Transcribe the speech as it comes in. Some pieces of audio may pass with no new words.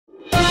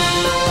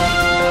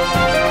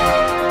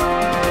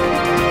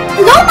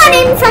Hello, my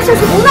name is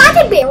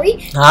Professor Berry.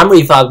 I'm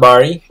Refog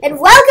Bari. And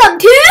welcome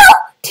to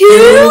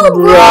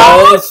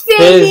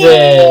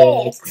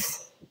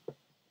 2BrosPhysics.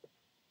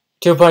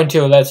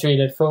 2.2, let's read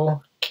it,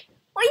 fool.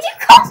 What did you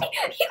call me?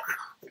 You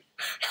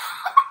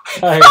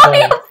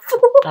Sorry. a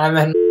fool. I'm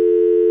in.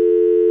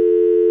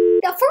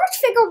 The first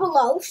figure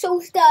below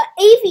shows the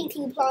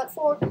AVT plot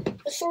for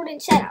the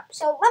sorted setup.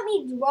 So let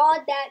me draw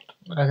that.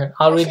 Okay,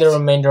 I'll read the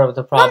remainder of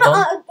the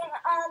problem.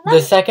 The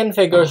second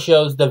figure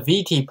shows the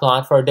VT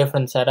plot for a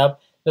different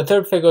setup. The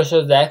third figure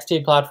shows the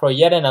XT plot for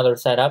yet another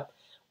setup.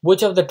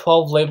 Which of the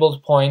 12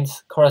 labeled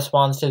points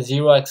corresponds to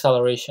zero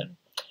acceleration?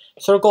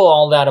 Circle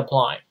all that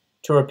apply.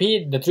 To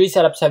repeat, the three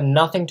setups have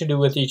nothing to do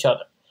with each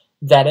other.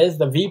 That is,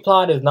 the V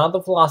plot is not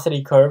the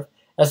velocity curve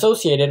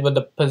associated with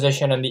the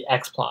position in the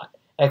X plot,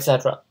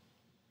 etc.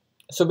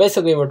 So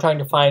basically, we're trying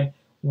to find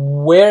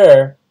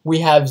where we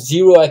have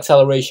zero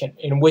acceleration,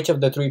 in which of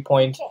the 3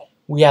 points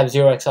we have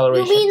zero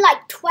acceleration. You mean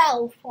like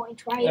 12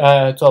 points,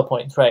 right? 12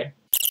 points, right.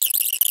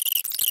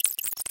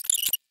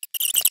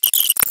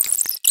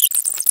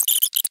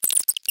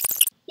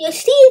 You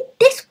see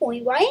this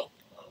point, right?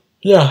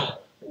 Yeah.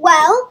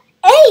 Well,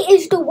 A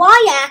is the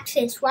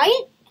y-axis,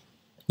 right?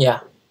 Yeah.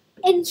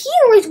 And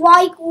here is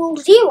y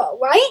equals 0,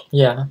 right?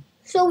 Yeah.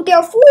 So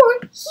therefore,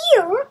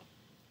 here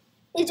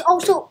is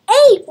also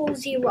A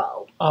equals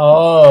 0.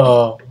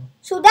 Oh.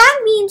 So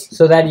that means...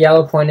 So that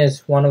yellow point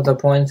is one of the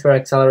points where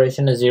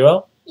acceleration is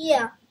 0?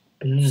 Yeah.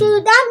 So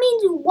that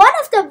means one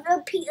of the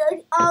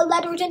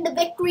letters in the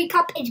victory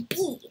cup is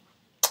B.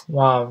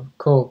 Wow,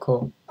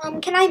 cool.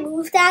 Can I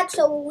move that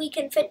so we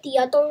can fit the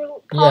other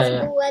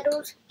possible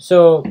letters?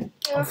 So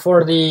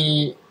for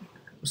the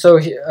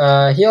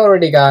he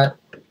already got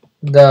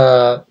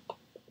the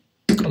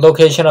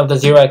location of the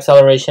zero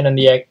acceleration in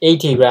the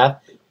AT graph.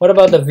 What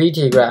about the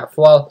VT graph?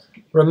 Well,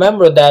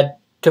 remember that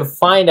to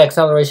find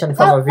acceleration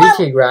from a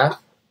VT graph,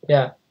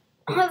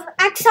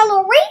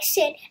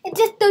 acceleration is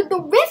just the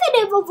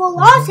derivative of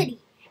velocity.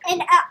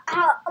 And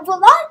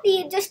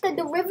velocity is just the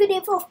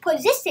derivative of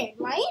position,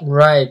 right?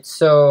 Right.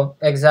 So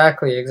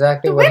exactly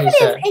what he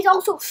said. Derivative is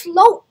also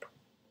slope.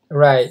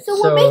 Right. So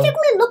we're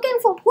basically looking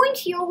for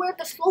points here where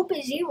the slope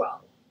is 0.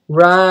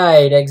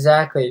 Right.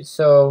 Exactly.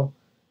 So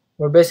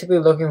we're basically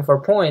looking for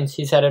points.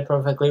 He said it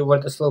perfectly. Where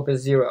the slope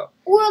is 0.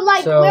 Or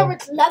like where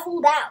it's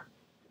leveled out.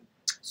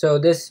 So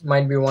this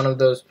might be one of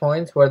those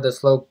points where the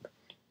slope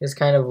is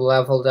kind of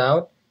leveled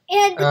out.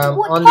 And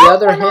on the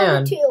other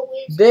hand,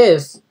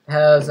 this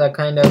has a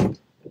kind of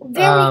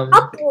very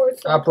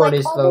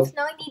upwardy slope. Almost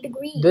 90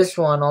 degrees. This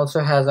one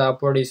also has an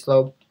upwardy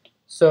slope.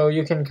 So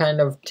you can kind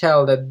of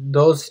tell that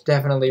those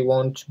definitely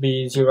won't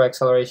be zero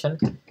acceleration.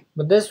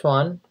 But this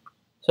one,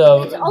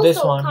 it's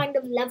also kind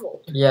of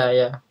leveled.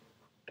 Yeah.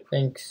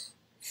 Thanks.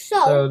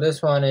 So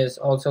this one is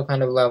also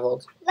kind of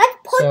leveled. Let's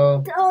put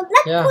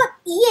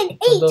E and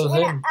H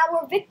in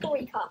our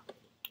victory cup.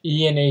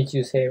 E and H,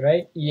 you say,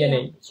 right? E and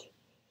H.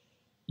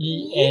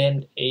 E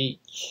and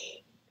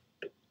H.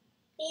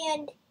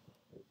 And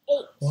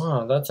H.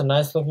 Wow, that's a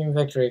nice looking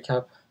victory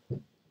cup.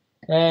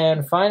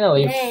 And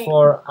finally,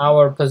 for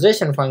our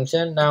position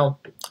function, now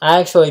I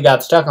actually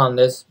got stuck on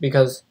this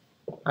because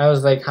I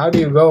was like, how do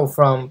you go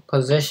from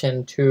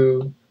position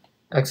to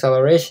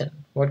acceleration?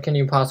 What can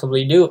you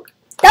possibly do?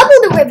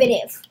 Double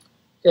derivative.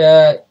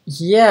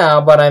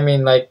 Yeah, but I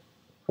mean, like,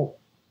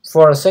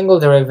 for a single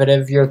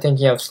derivative, you're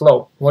thinking of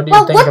slope. What do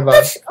you think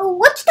about?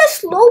 What's the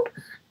slope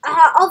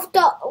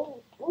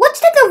what's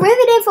the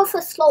derivative of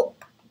a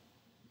slope?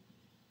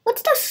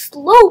 What's the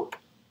slope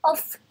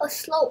of a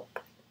slope?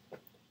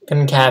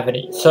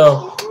 Concavity.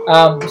 So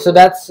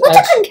that's... What's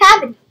a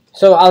concavity?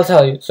 So I'll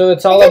tell you. So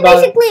it's all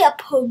about... basically a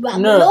parabola?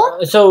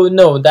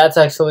 No, that's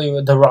actually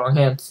the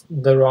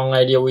wrong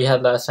idea we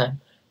had last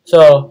time.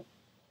 So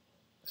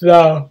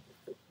the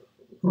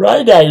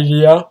right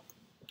idea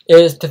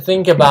is to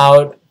think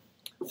about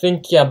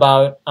let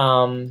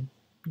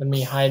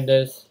me hide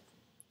this.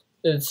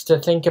 It's to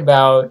think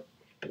about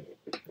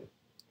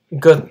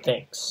good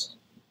things.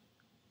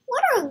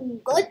 What are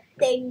good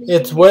things?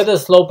 It's where the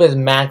slope is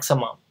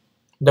maximum.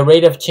 The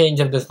rate of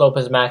change of the slope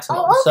is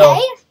maximum. Oh,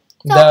 okay.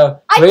 So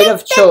the rate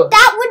of change...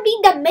 that would be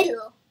the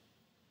middle.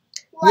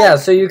 Yeah,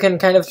 so you can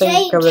kind of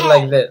think of it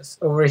like this.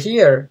 Over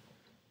here,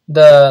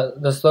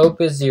 the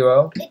slope is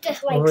 0. It's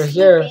just like over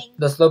here,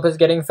 the slope is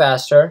getting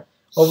faster.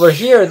 Over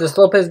here, the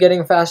slope is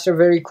getting faster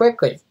very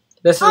quickly.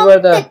 This is where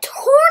the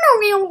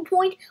turnaround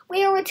point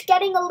where it's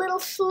getting a little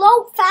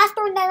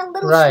faster and then a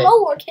little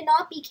slower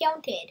cannot be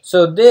counted.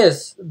 So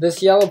this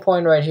yellow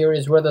point right here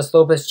is where the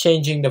slope is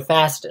changing the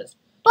fastest.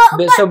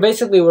 So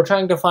basically, we're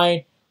trying to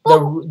find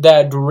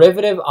the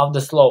derivative of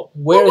the slope.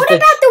 What about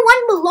the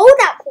one below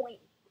that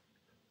point?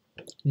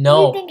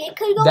 No, Do you think it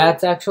could go?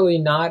 That's actually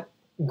not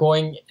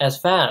going as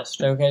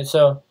fast. Okay,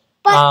 so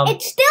but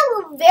it's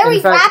still a very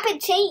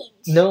rapid change.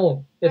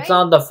 No, it's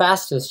not the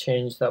fastest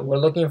change though. We're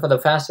looking for the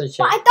fastest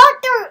change. But I thought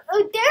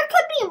there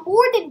could be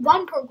more than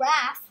one per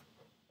graph.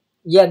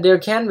 Yeah, there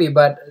can be,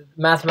 but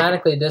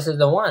mathematically this is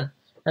the one.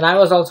 And I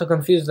was also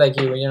confused like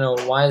you.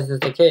 Why is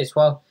this the case?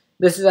 Well,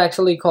 this is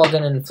actually called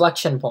an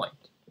inflection point.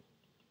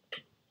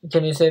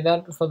 Can you say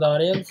that for the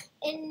audience?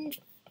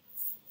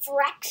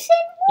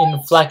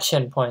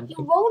 Inflection point. You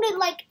wrote it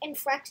like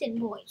inflection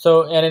point.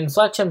 So an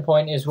inflection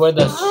point is where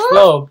the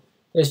slope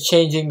is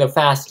changing the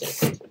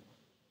fastest.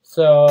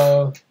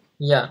 So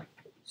yeah.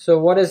 So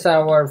what is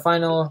our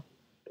final?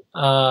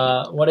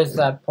 What is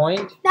that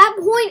point? That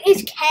point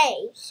is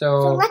K.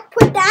 So let's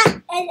put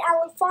that as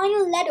our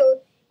final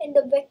letter in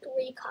the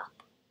victory cup.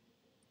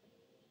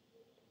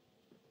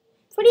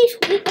 Pretty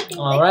sweet looking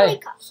victory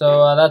cup.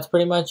 So that's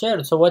pretty much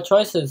it. So what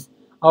choices?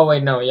 Oh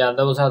wait, no, yeah,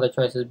 those are the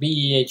choices. B,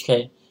 E, H,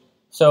 K.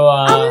 So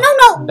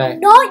no,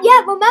 not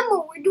yet.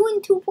 Remember, we're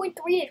doing 2.3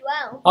 as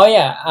well. Oh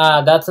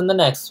yeah, that's in the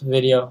next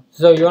video.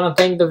 So you want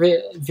to thank the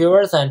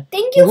viewers and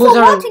thank you for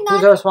watching.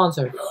 Who's our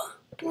sponsor?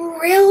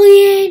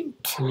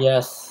 Brilliant.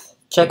 Yes.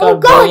 Check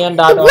out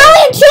brilliant.org. The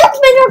brilliant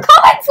salesmen are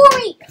coming for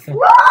me.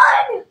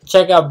 Run!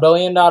 Check out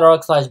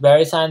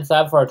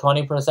brilliant.org/BarryScienceLab for a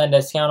 20%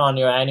 discount on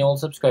your annual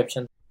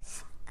subscription.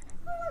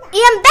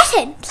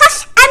 Ambition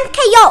plus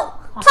MKO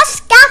plus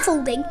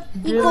scaffolding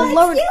equal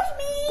learning.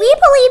 We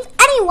believe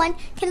anyone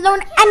can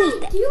learn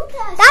anything.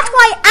 That's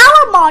why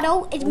our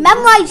motto is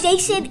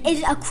memorization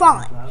is a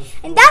crime.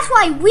 And that's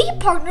why we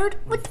partnered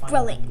with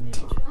Brilliant.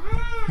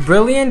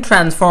 Brilliant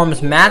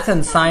transforms math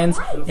and science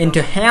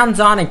into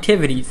hands-on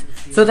activities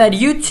so that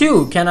you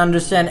too can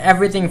understand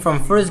everything from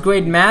first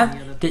grade math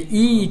to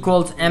E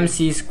equals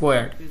MC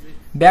squared.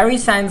 Barry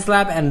Science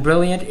Lab and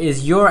Brilliant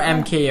is your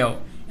MKO.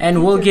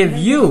 And will give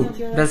you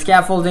the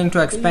scaffolding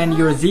to expand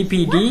your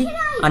ZPD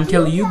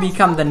until you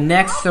become the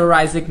next Sir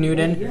Isaac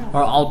Newton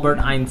or Albert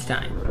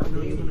Einstein.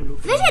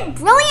 Visit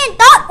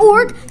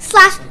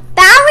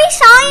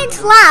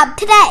brilliant.org/BarryScienceLab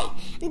today.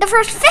 And the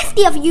first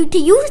 50 of you to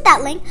use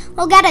that link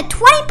will get a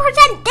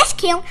 20%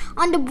 discount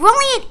on the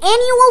Brilliant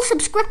annual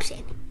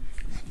subscription.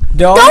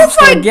 Don't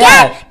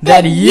forget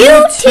that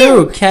you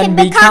too can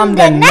become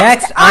the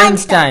next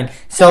Einstein.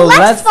 So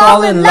let's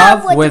fall in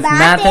love with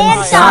math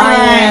and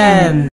science.